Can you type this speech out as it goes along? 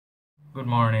Good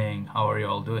morning. How are you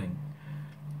all doing?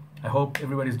 I hope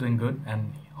everybody's doing good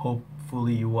and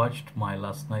hopefully you watched my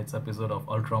last night's episode of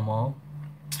Ultra Mall,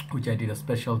 which I did a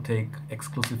special take,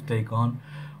 exclusive take on.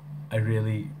 I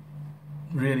really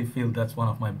feel that's one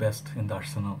of my best in the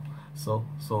arsenal. So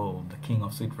the king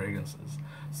of sweet fragrances.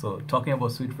 So talking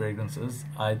about sweet fragrances,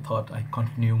 I thought I'd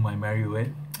continue my merry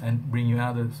way and bring you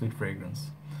another sweet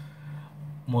fragrance.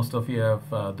 Most of you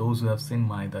have those who have seen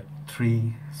my that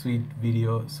three sweet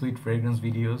fragrance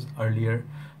videos earlier,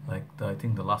 like I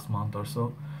think the last month or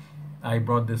so. I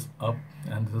brought this up,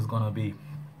 and this is gonna be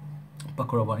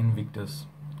Paco Rabanne Invictus,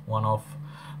 one of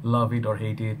love it or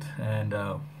hate it, and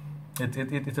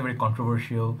it's a very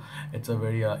controversial. It's a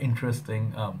very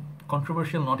interesting.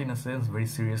 Controversial, not in a sense very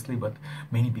seriously, but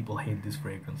many people hate this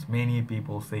fragrance. Many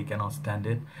people say cannot stand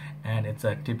it, and it's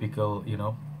a typical,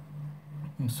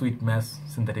 sweet mess,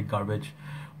 synthetic garbage.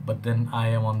 But then I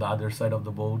am on the other side of the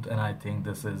boat, and I think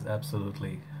this is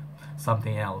absolutely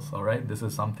something else. All right, this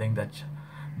is something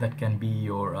that can be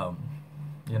your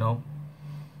you know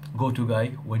go-to guy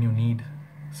when you need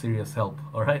serious help.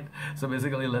 All right, so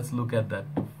basically let's look at that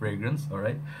fragrance. All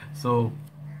right, so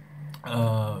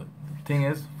thing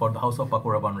is, for the house of Paco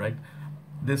Rabanne, right,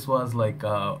 this was like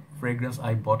a fragrance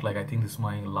I bought, like I think this is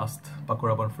my last Paco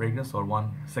Rabanne fragrance, or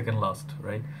one second last,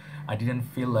 right? I didn't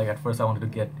feel like at first I wanted to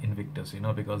get Invictus,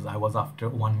 because I was after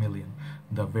 1 million,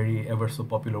 the very ever so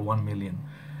popular 1 million.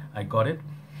 I got it,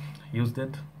 used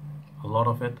it, a lot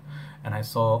of it, and I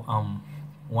saw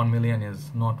 1 million is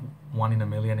not one in a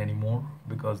million anymore,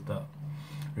 because the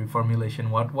reformulation,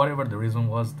 whatever the reason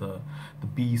was, the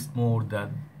beast mode,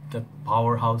 that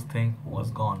powerhouse thing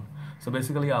was gone. So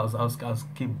basically I was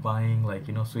keep buying, like,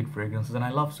 sweet fragrances, and I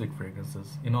love sweet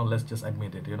fragrances, let's just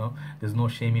admit it. There's no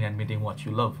shame in admitting what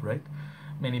you love, right?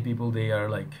 Many people, they are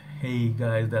like, hey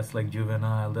guys, that's like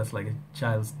juvenile, that's like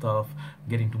child stuff,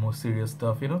 getting to more serious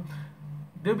stuff.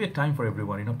 There'll be a time for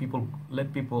everyone. People,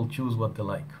 let people choose what they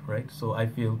like, right? So I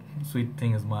feel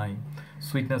sweetness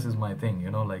is my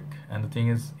thing, like. And the thing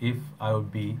is, if I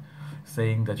would be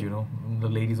saying that, the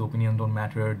ladies' opinion don't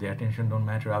matter, their attention don't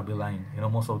matter, I'll be lying.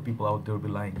 Most of the people out there will be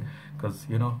lying, because,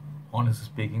 honestly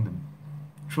speaking,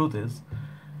 the truth is,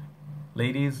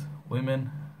 ladies, women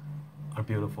are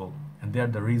beautiful, and they're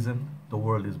the reason the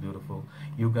world is beautiful.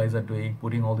 You guys are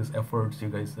putting all these efforts, you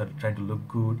guys are trying to look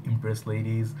good, impress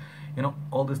ladies,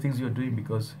 all these things you're doing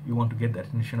because you want to get the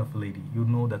attention of a lady.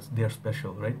 That they're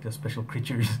special, right? They're special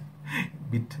creatures.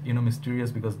 Bit,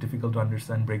 mysterious, because difficult to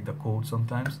understand, break the code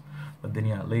sometimes. But then,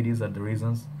 yeah, ladies are the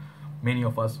reasons many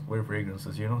of us wear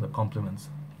fragrances, the compliments.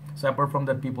 So apart from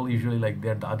that, people usually, like,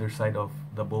 they're the other side of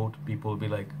the boat. People be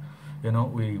like,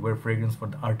 we wear fragrance for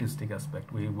the artistic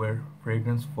aspect, we wear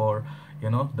fragrance for,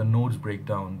 the notes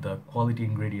breakdown, the quality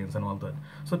ingredients and all that.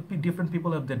 So different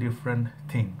people have their different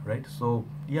thing, right? So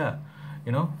yeah,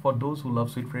 for those who love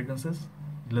sweet fragrances,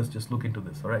 let's just look into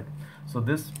this. All right, so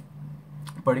this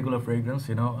particular fragrance,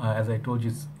 as I told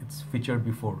you, it's featured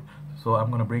before, so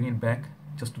I'm gonna bring it back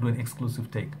just to do an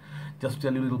exclusive take, just to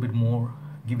tell you a little bit more,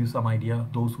 give you some idea,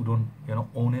 those who don't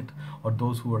own it, or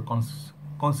those who are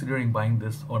considering buying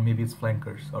this, or maybe it's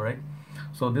flankers. All right,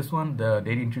 so this one, the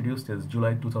date introduced is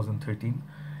July 2013,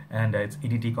 and it's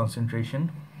EDT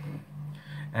concentration,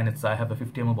 and I have a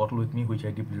 50 ml bottle with me, which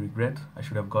I deeply regret. I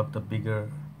should have got the bigger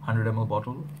 100 ml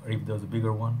bottle, or if there's a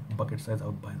bigger one, bucket size, I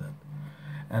would buy that.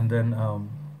 And then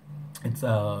it's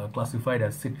classified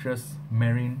as citrus,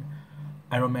 marine,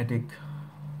 aromatic,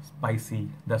 spicy,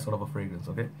 that sort of a fragrance.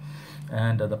 Okay,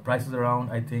 and the price is around,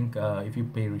 I think, if you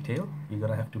pay retail, you're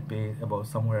gonna have to pay about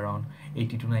somewhere around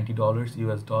 $80 to $90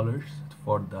 US dollars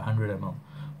for the 100 ml.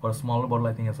 For a smaller bottle,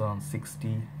 I think it's around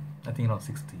 60, I think around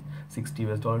 60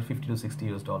 US dollars, 50 to 60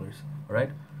 US dollars. All right,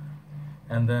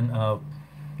 and then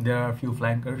there are a few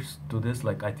flankers to this,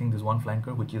 like I think there's one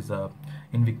flanker which is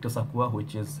Invictus Aqua,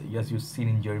 which is, as you've seen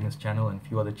in Jeremy's channel and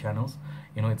few other channels,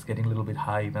 it's getting a little bit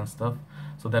hype and stuff.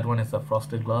 So that one is a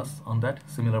frosted glass on that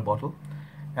similar bottle,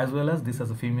 as well as this has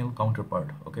a female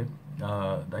counterpart. Okay,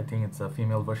 I think it's a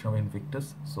female version of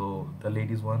Invictus, so the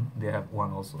ladies one, they have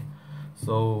one also.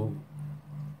 So,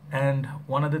 and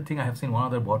one other thing, I have seen one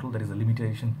other bottle that is a limited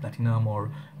edition platinum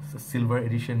or silver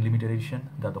edition, limited edition,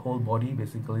 that the whole body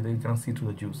basically, you cannot see through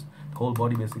the juice. The whole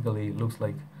body basically looks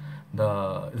like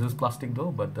this is plastic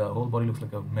though, but the whole body looks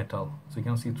like a metal, so you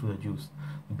can see through the juice.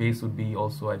 The base would be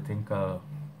also, I think,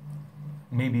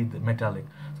 maybe the metallic.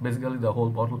 So basically the whole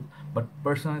bottle. But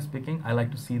personally speaking, I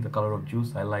like to see the color of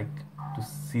juice. I like to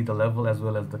see the level as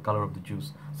well as the color of the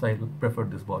juice. So I prefer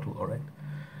this bottle. All right,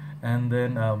 and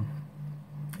then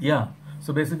yeah.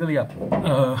 So basically, yeah.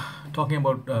 Talking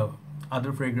about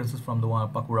other fragrances from the one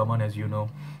Paco Rabanne, as you know,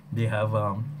 they have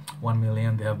 1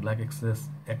 million. They have black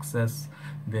excess.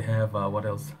 They have what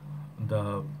else,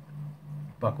 the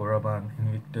Paco Rabanne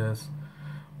Invictus.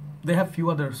 They have few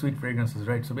other sweet fragrances,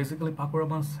 right? So basically Paco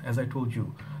Rabanne's, as I told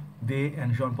you, they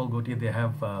and Jean-Paul Gaultier, they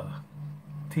have a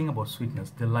thing about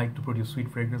sweetness. They like to produce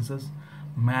sweet fragrances,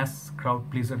 mass crowd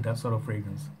pleaser, that sort of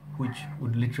fragrance, which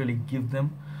would literally give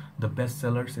them the best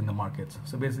sellers in the markets.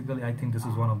 So basically I think this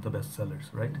is one of the best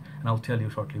sellers, right? And I'll tell you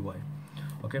shortly why.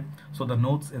 Okay, so the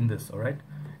notes in this, all right,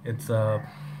 it's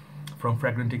from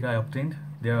Fragrantica I obtained.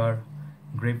 There are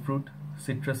grapefruit,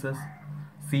 citruses,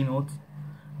 sea notes,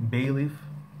 bay leaf,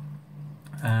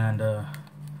 and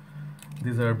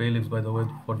these are bay leaves, by the way,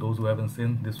 for those who haven't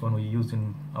seen. This one we used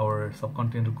in our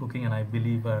subcontinental cooking, and I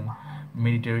believe in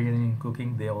Mediterranean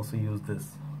cooking they also use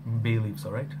this bay leaves,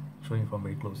 all right? Showing from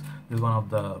very close. This is one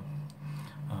of the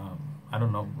I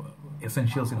don't know,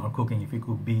 essentials in our cooking. If we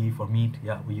cook beef or meat,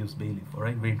 yeah, we use bay leaf, all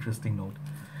right? Very interesting note.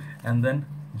 And then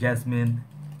jasmine,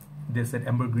 they said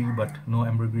ambergris, but no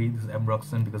ambergris. This is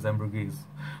ambroxan, because ambergris is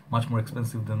much more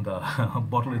expensive than the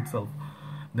bottle itself.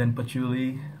 Then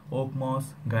patchouli, oak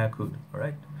moss, guaiacol, all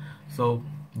right? So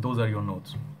those are your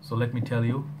notes. So let me tell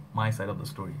you my side of the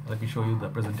story. Let me show you the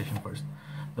presentation first.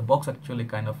 The box actually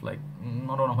kind of like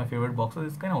not one of my favorite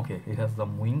boxes. It's kind of okay. It has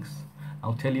some wings.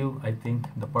 I'll tell you, I think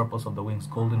the purpose of the wings,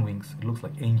 golden wings, it looks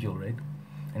like angel, right?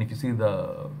 And if you see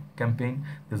the campaign,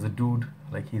 there's a dude,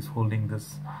 like he's holding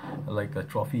this like a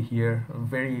trophy here,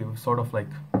 very sort of like,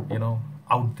 you know,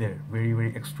 out there, very,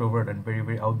 very extrovert and very,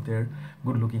 very out there,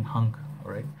 good looking hunk,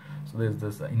 all right? So there's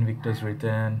this Invictus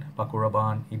written, Paco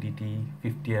Rabanne, EDT,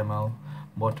 50 ml,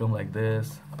 bottom like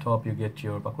this, top you get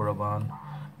your Paco Rabanne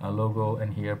logo,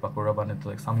 and here Paco Rabanne, it's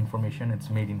like some information,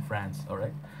 it's made in France, all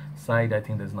right? Side, I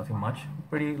think there's nothing much,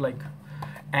 pretty like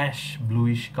ash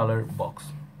bluish color box.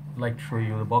 Like to show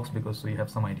you the box because so you have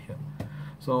some idea.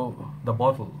 So the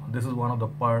bottle, this is one of the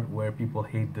part where people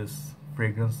hate this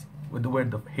fragrance, with the where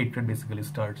the hatred basically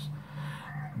starts.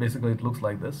 Basically it looks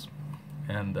like this,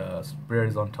 and the sprayer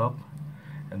is on top,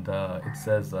 and it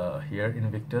says here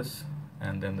Invictus,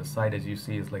 and then the side, as you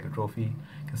see, is like a trophy.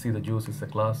 You can see the juice is a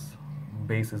glass,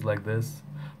 base is like this,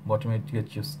 bottom it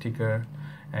gets your sticker,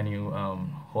 and you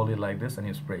hold it like this and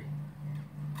you spray,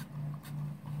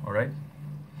 all right?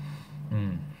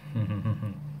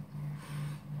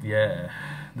 Yeah,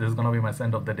 this is gonna be my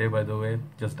scent of the day, by the way.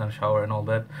 Just done shower and all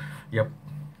that. Yep.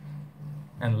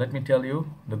 And let me tell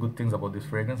you the good things about this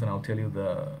fragrance, and I'll tell you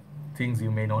the things you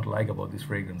may not like about this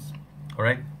fragrance, all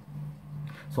right?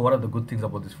 So what are the good things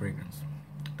about this fragrance?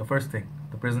 The first thing,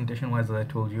 the presentation wise, as I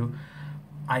told you,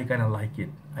 I kind of like it.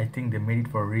 I think they made it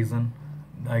for a reason,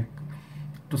 like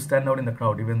to stand out in the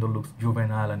crowd, even though it looks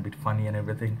juvenile and a bit funny and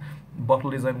everything. Bottle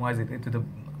design wise, it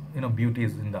you know, beauty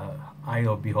is in the eye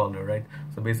of beholder, right?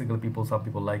 So basically some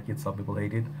people like it, some people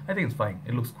hate it. I think it's fine.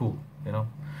 It looks cool, you know,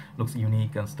 looks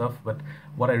unique and stuff. But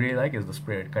what I really like is the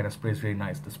spray. It kind of sprays really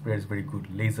nice. The spray is very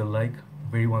good, laser like,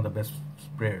 very one of the best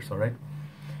sprayers, all right?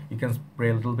 You can spray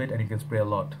a little bit and you can spray a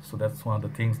lot. So that's one of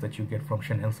the things that you get from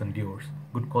Chanel's and Dior's.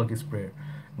 Good quality sprayer.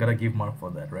 Gotta give mark for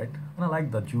that, right? And I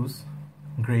like the juice,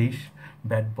 grayish,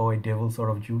 bad boy, devil sort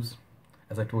of juice.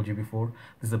 As I told you before,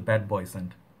 this is a bad boy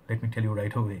scent. Let me tell you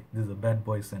right away, this is a bad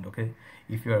boy scent, okay?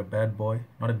 If you're a bad boy,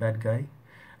 not a bad guy,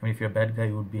 I mean, if you're a bad guy,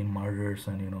 you would be in murders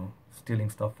and, you know, stealing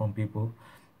stuff from people.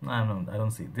 I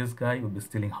don't see. This guy would be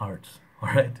stealing hearts, all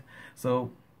right?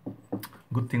 So,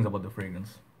 good things about the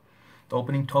fragrance. The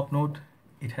opening top note,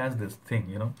 it has this thing,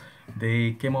 you know.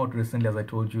 They came out recently, as I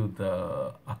told you,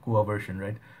 the Aqua version,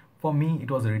 right? For me, it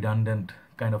was a redundant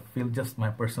kind of feel, just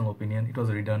my personal opinion. It was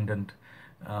a redundant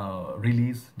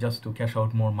release just to cash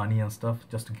out more money and stuff,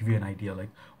 just to give you an idea, like,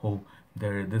 oh,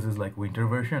 this is like winter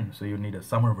version, so you need a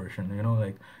summer version, you know,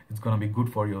 like it's gonna be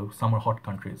good for your summer hot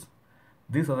countries.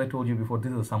 This, as I told you before,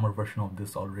 this is a summer version of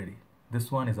this already.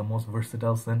 This one is the most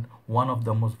versatile scent, one of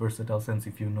the most versatile scents.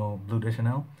 If you know Bleu de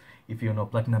Chanel, if you know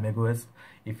Platinum Egoist,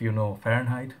 if you know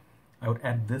Fahrenheit, I would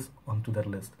add this onto that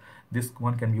list. This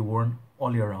one can be worn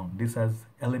all year round. This has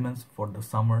elements for the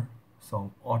summer,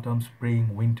 so autumn,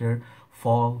 spring, winter,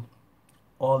 fall,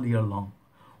 all year long.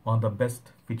 One of the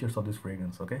best features of this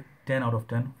fragrance, okay? 10 out of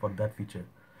 10 for that feature.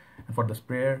 And for the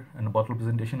sprayer and the bottle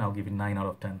presentation, I'll give it 9 out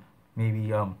of 10.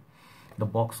 Maybe the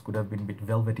box could have been a bit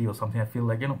velvety or something. I feel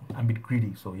like, you know, I'm a bit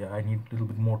greedy, so yeah, I need a little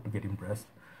bit more to get impressed.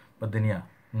 But then yeah,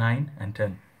 9 and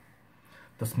 10.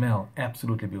 The smell,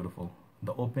 absolutely beautiful.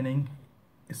 The opening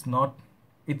is not,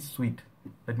 it's sweet.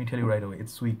 Let me tell you right away,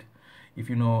 it's sweet. If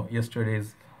you know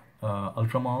yesterday's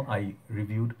Ultramall I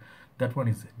reviewed, that one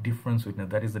is different sweetness.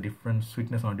 That is a different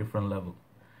sweetness on a different level.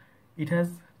 It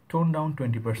has toned down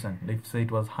 20%. Let's say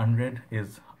it was 100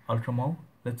 is Ultramall.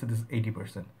 Let's say this is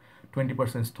 80%.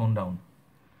 20% is toned down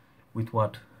with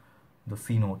what? The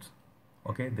C notes.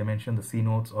 Okay, they mention the C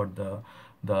notes or the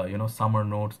you know, summer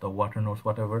notes, the water notes,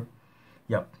 whatever.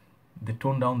 Yep, they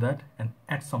tone down that and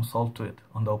add some salt to it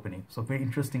on the opening. So very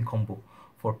interesting combo.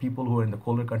 For people who are in the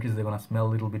colder countries, they're gonna smell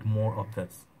a little bit more of that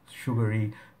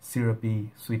sugary,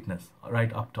 syrupy sweetness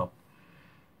right up top.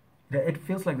 It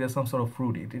feels like there's some sort of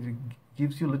fruit. It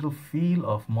gives you a little feel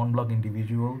of Mont Blanc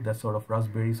individual, that sort of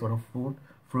raspberry sort of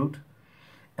fruit,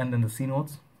 and then the C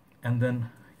notes, and then,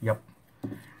 yep,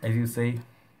 as you say,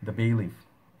 the bay leaf.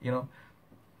 You know,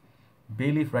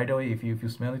 bay leaf right away, if you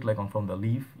smell it like from the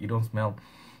leaf, you don't smell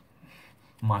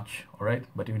much, all right?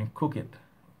 But when you cook it,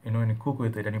 you know, when you cook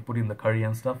with it and you put in the curry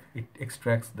and stuff, it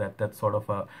extracts that sort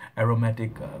of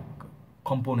aromatic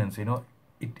components. You know,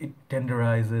 it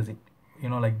tenderizes it. You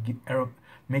know, like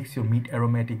makes your meat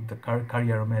aromatic, the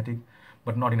curry aromatic,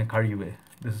 but not in a curry way.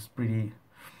 This is pretty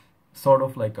sort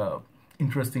of like a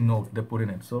interesting note they put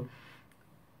in it. So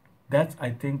that's,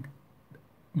 I think,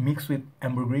 mixed with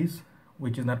ambergris,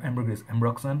 which is not ambergris,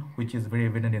 ambroxan, which is very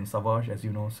evident in Sauvage. As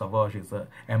you know, Sauvage is a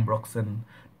ambroxan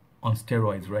on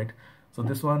steroids, right? So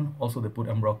this one also they put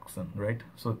ambroxan, right?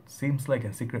 So it seems like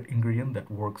a secret ingredient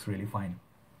that works really fine.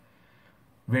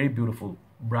 Very beautiful,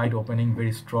 bright opening,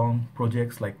 very strong,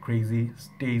 projects like crazy,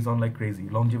 stays on like crazy.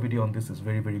 Longevity on this is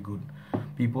very, very good.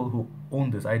 People who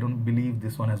own this, I don't believe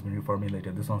this one has been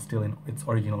reformulated. This one's still in its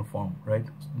original form, right?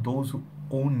 Those who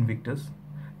own Invictus,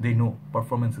 they know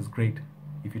performance is great.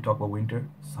 If you talk about winter,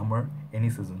 summer, any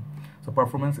season. So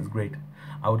performance is great.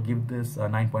 I would give this a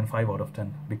 9.5 out of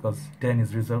 10 because 10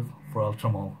 is reserved for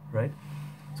Ultramall, right?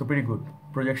 So pretty good.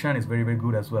 Projection is very, very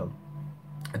good as well.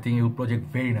 I think it will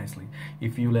project very nicely.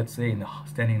 If you, let's say,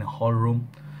 standing in a hall room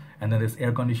and then there's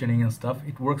air conditioning and stuff,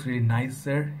 it works really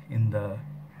nicer in the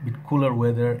bit cooler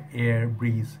weather, air,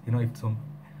 breeze. You know, if some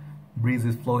breeze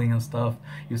is flowing and stuff,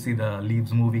 you see the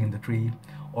leaves moving in the tree,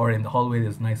 or in the hallway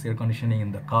there's nice air conditioning,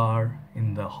 in the car,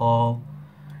 in the hall.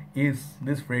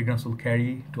 This fragrance will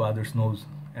carry to others' nose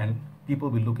and people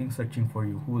will be looking, searching for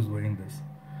you, who is wearing this.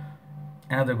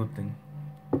 Another good thing.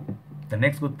 The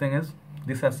next good thing is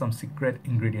this has some secret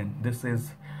ingredient. This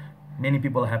is, many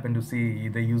people happen to see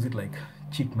they use it like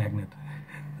cheek magnet.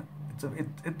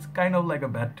 It's kind of like a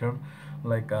bad term,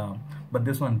 like but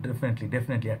this one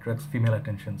definitely attracts female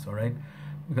attentions, all right?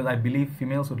 Because I believe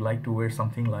females would like to wear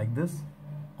something like this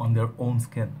on their own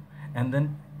skin, and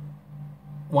then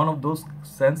one of those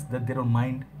scents that they don't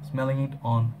mind smelling it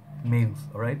on males,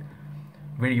 all right?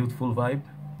 Very youthful vibe.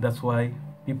 That's why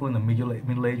people in the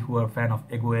middle age who are a fan of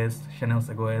Egoist, Chanel's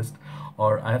Egoist,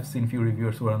 or I have seen few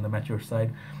reviewers who are on the mature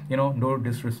side. You know, no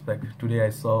disrespect. Today I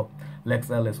saw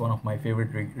Ellis, one of my favorite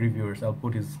reviewers. I'll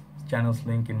put his channel's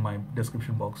link in my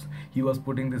description box. He was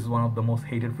putting this as one of the most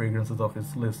hated fragrances of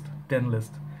his list, 10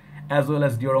 list, as well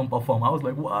as Dior Parfum. I was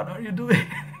like, what are you doing?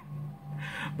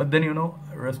 But then, you know,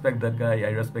 I respect that guy.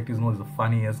 I respect his nose, the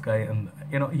funniest guy, and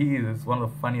you know, he is one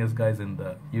of the funniest guys in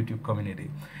the YouTube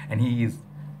community, and he is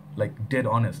like dead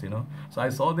honest, you know. So I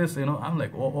saw this, you know, I'm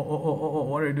like, oh,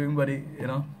 what are you doing, buddy, you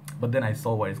know? But then I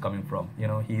saw where it's coming from. You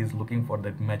know, he is looking for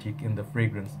that magic in the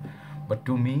fragrance. But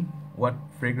to me, what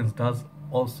fragrance does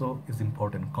also is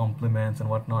important. Compliments and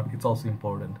whatnot, it's also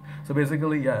important. So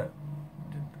basically, yeah,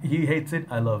 he hates it,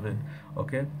 I love it.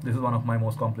 Okay, this is one of my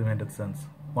most complimented scents.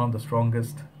 One of the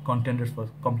strongest contenders for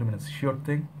compliments. Sure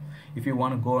thing, if you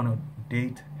want to go on a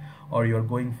date, or you're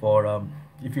going for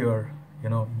if you're, you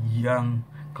know, young,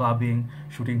 clubbing,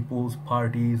 shooting pools,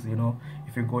 parties, you know,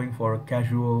 if you're going for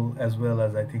casual as well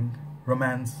as, I think,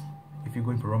 romance, if you're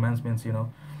going for romance means, you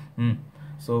know,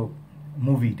 so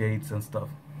movie dates and stuff,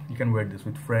 you can wear this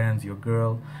with friends, your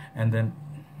girl, and then,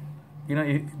 you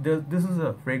know, this is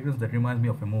a fragrance that reminds me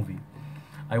of a movie.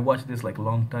 I watched this like a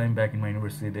long time back in my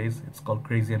university days. It's called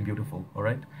Crazy and Beautiful,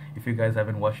 alright? If you guys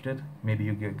haven't watched it, maybe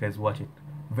you guys watch it.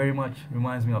 Very much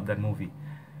reminds me of that movie.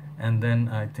 And then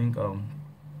I think,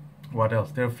 what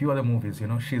else? There are a few other movies, you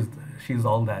know, she's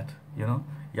all that, you know?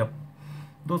 Yep.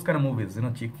 Those kind of movies, you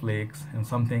know, chick flicks and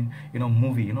something, you know,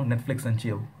 movie, you know, Netflix and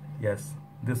chill. Yes,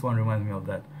 this one reminds me of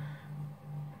that.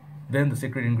 Then the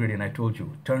secret ingredient I told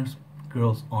you, turns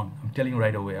girls on. I'm telling you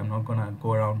right away, I'm not gonna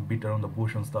go around beat around the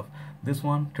bush and stuff. This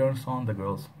one turns on the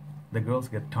girls. The girls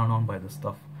get turned on by the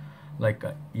stuff, like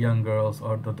young girls,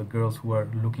 or the girls who are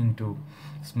looking to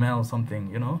smell something,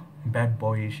 you know, bad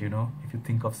boyish, you know. If you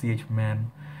think of CH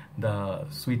Man, the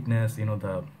sweetness, you know,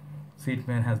 the CH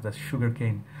Man has the sugar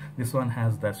cane. This one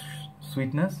has that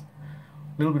sweetness,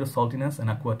 little bit of saltiness and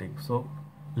aquatic. So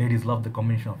ladies love the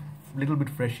combination of little bit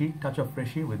freshy, touch of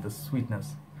freshy with the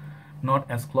sweetness. Not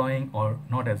as cloying or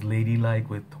not as ladylike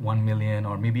with 1 million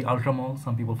or maybe Ultramall.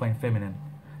 Some people find feminine.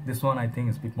 This one I think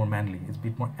is a bit more manly. It's a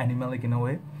bit more animalic in a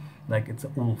way, like it's a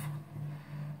wolf.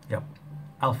 Yep,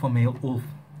 alpha male wolf.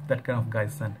 That kind of guy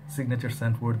scent, signature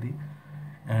scent worthy.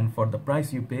 And for the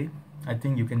price you pay, I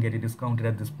think you can get it discounted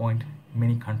at this point.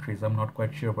 Many countries, I'm not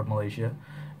quite sure about Malaysia.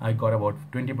 I got about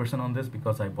 20% on this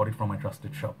because I bought it from my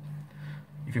trusted shop.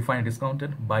 If you find it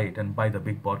discounted, buy it and buy the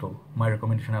big bottle. My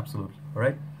recommendation, absolutely. All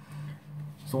right.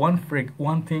 So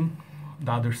one thing,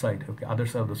 the other side, okay, other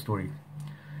side of the story.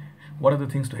 What are the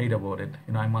things to hate about it?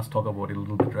 You know, I must talk about it a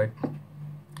little bit,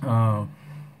 right?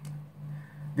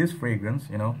 This fragrance,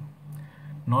 you know,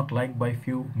 not liked by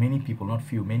many people.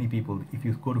 If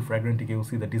you go to Fragrantica, you'll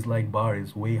see the dislike bar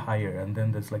is way higher, and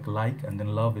then there's like and then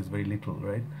love is very little,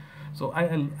 right? So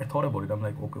I thought about it. I'm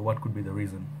like, okay, what could be the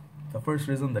reason? The first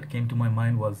reason that came to my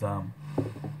mind was,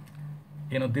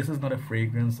 you know, this is not a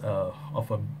fragrance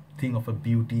of a thing of a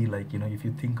beauty, like, you know, if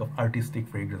you think of artistic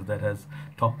fragrance that has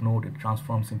top note, it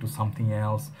transforms into something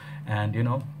else, and you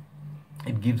know,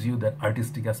 it gives you that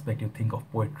artistic aspect. You think of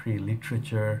poetry,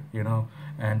 literature, you know,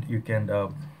 and you can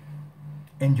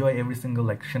enjoy every single,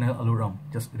 like Chanel Aluram,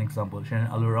 just an example,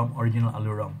 Chanel Aluram, original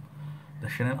Aluram. The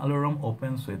Chanel Aluram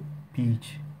opens with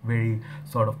peach, very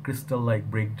sort of crystal-like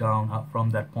breakdown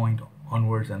from that point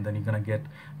onwards, and then you're gonna get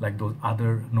like those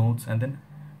other notes, and then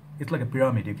it's like a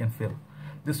pyramid you can feel.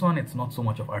 This one, it's not so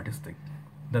much of artistic.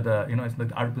 You know, it's like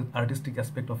the artistic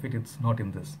aspect of it. It's not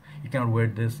in this. You cannot wear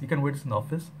this. You can wear this in the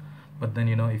office, but then,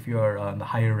 you know, if you are in the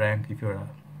higher rank, if you're a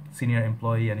senior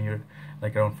employee and you're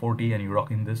like around 40 and you're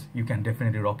rocking this, you can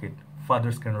definitely rock it.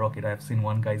 Fathers can rock it. I've seen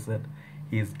one guy said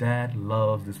his dad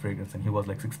loves this fragrance and he was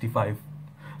like 65.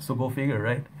 So go figure,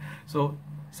 right? So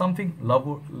something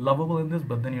lovable in this,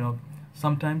 but then, you know,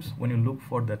 sometimes when you look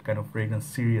for that kind of fragrance,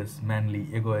 serious, manly,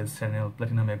 egoist, Chanel,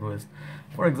 platinum egoist.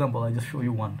 For example, I just show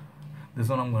you one. This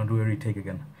one I'm going to do a retake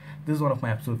again. This is one of my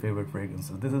absolute favorite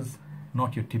fragrances. This is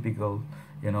not your typical,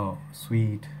 you know,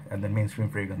 sweet and then mainstream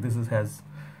fragrance. This has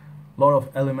a lot of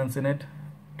elements in it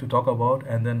to talk about,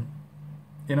 and then,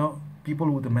 you know, people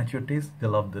with a mature taste, they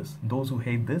love this. Those who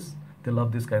hate this, they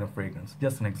love this kind of fragrance.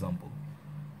 Just an example.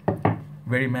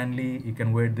 Very manly, you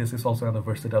can wear this. Is also another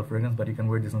versatile fragrance, but you can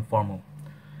wear this in formal.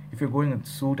 If you're going with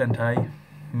suit and tie,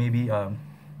 maybe,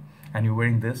 and you're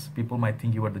wearing this, people might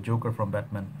think you are the Joker from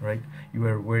Batman, right? You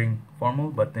are wearing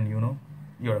formal, but then, you know,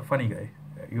 you're a funny guy,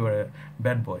 you are a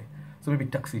bad boy. So maybe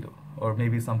tuxedo, or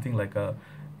maybe something like a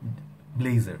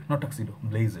blazer, not tuxedo,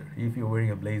 blazer. If you're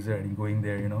wearing a blazer and you're going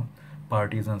there, you know,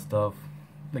 parties and stuff,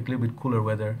 like a little bit cooler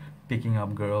weather, picking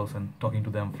up girls and talking to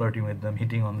them, flirting with them,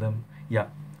 hitting on them, yeah.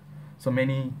 So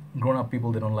many grown-up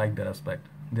people, they don't like that aspect.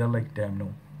 They're like, damn,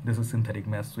 no, this is synthetic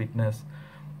mass sweetness.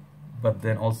 But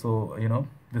then also, you know,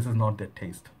 this is not their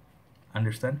taste.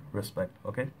 Understand? Respect,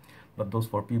 okay? But those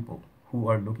for people who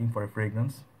are looking for a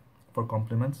fragrance, for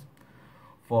compliments,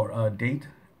 for a date,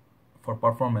 for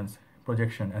performance,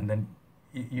 projection, and then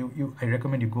I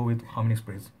recommend you go with how many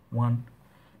sprays? 1,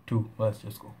 2, let's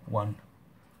just go. 1,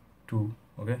 2,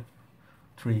 okay?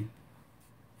 3,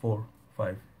 4,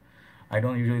 5. I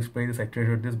don't usually spray this, I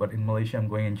treasured this, but in Malaysia I'm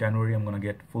going in January, I'm gonna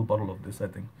get full bottle of this, I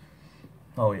think.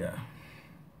 Oh yeah.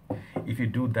 If you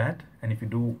do that, and if you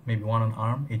do maybe one on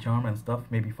arm, each arm and stuff,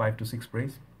 maybe 5 to 6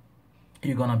 sprays,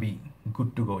 you're gonna be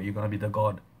good to go. You're gonna be the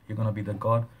god. You're gonna be the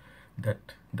god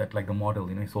that like the model,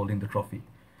 you know, is holding the trophy.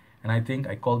 And I think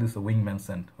I call this a wingman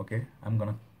scent, okay? I'm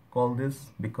gonna call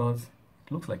this because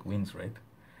it looks like wings, right?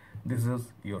 This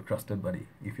is your trusted buddy.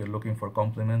 If you're looking for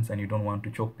compliments and you don't want to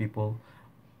choke people,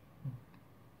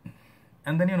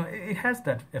 and then, you know, it has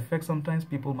that effect. Sometimes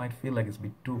people might feel like it's a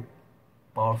bit too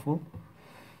powerful,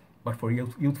 but for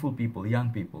youthful people,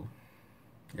 young people,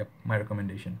 yep, my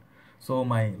recommendation. So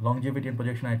my longevity and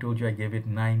projection, I told you I gave it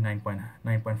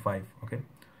 9.5, okay?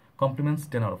 Compliments,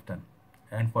 10 out of 10.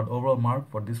 And for the overall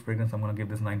mark for this fragrance, I'm going to give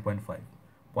this 9.5.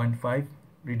 0.5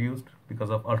 reduced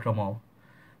because of Ultramol.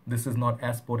 This is not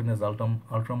as potent as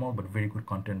Ultramol, but very good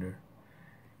contender.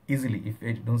 Easily, if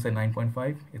it don't say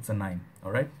 9.5, it's a 9.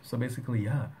 All right. So basically,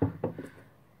 yeah,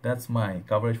 that's my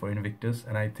coverage for Invictus,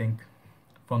 and I think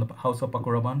from the house of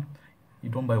Paco Rabanne, you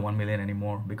don't buy 1 million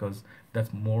anymore, because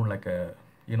that's more like a,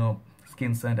 you know,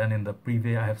 skin scent, and in the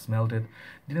preview I have smelled it,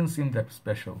 didn't seem that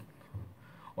special.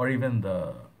 Or even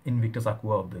the Invictus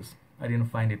Aqua of this, I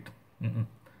didn't find it.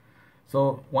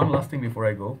 So one last thing before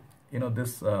I go, you know,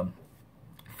 this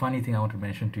funny thing I want to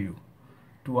mention to you.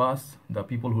 To us, the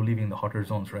people who live in the hotter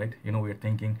zones, right? You know, we're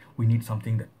thinking we need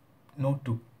something that, you know,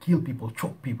 to kill people,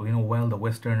 choke people, you know, while the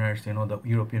Westerners, you know, the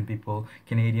European people,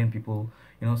 Canadian people,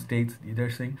 you know, states, they're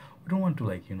saying, we don't want to,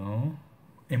 like, you know,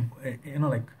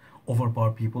 like overpower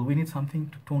people. We need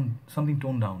something to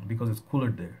tone down because it's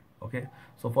cooler there. Okay,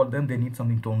 so for them they need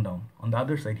something toned down. On the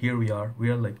other side, here we are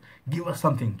like, give us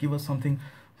something,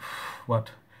 what,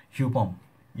 you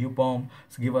palm,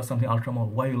 so give us something ultramol.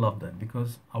 Why you love that?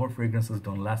 Because our fragrances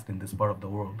don't last in this part of the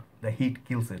world. The heat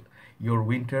kills it. Your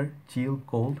winter, chill,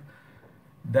 cold,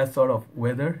 that sort of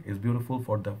weather is beautiful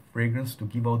for the fragrance to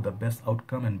give out the best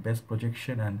outcome and best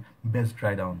projection and best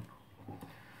dry down.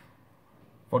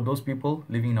 For those people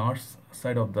living in our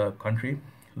side of the country,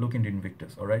 look into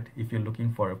Invictus. All right, if you're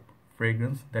looking for a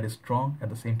fragrance that is strong, at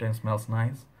the same time smells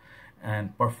nice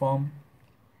and perform,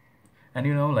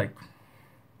 and like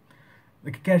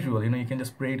casual, you can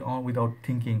just spray it on without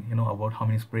thinking about how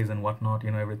many sprays and whatnot,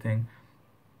 everything.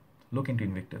 Look into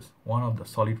Invictus, one of the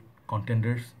solid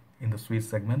contenders in the sweet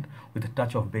segment, with a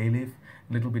touch of bay leaf,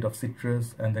 a little bit of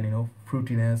citrus, and then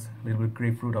fruitiness, a little bit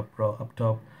grapefruit up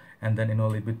top, and then a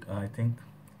little bit, I think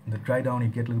in the dry down you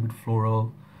get a little bit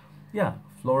floral. Yeah,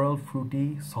 floral,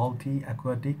 fruity, salty,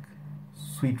 aquatic,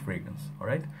 sweet fragrance. All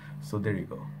right, so there you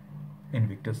go,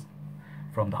 Invictus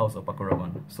from the house of Paco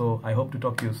Rabanne. So I hope to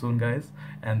talk to you soon, guys,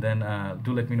 and then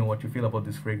do let me know what you feel about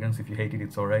this fragrance. If you hate it,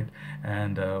 it's all right,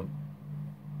 and do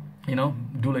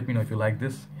let me know if you like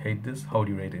this, hate this, how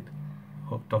do you rate it.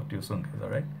 Hope talk to you soon, guys. All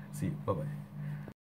right, see you, bye bye.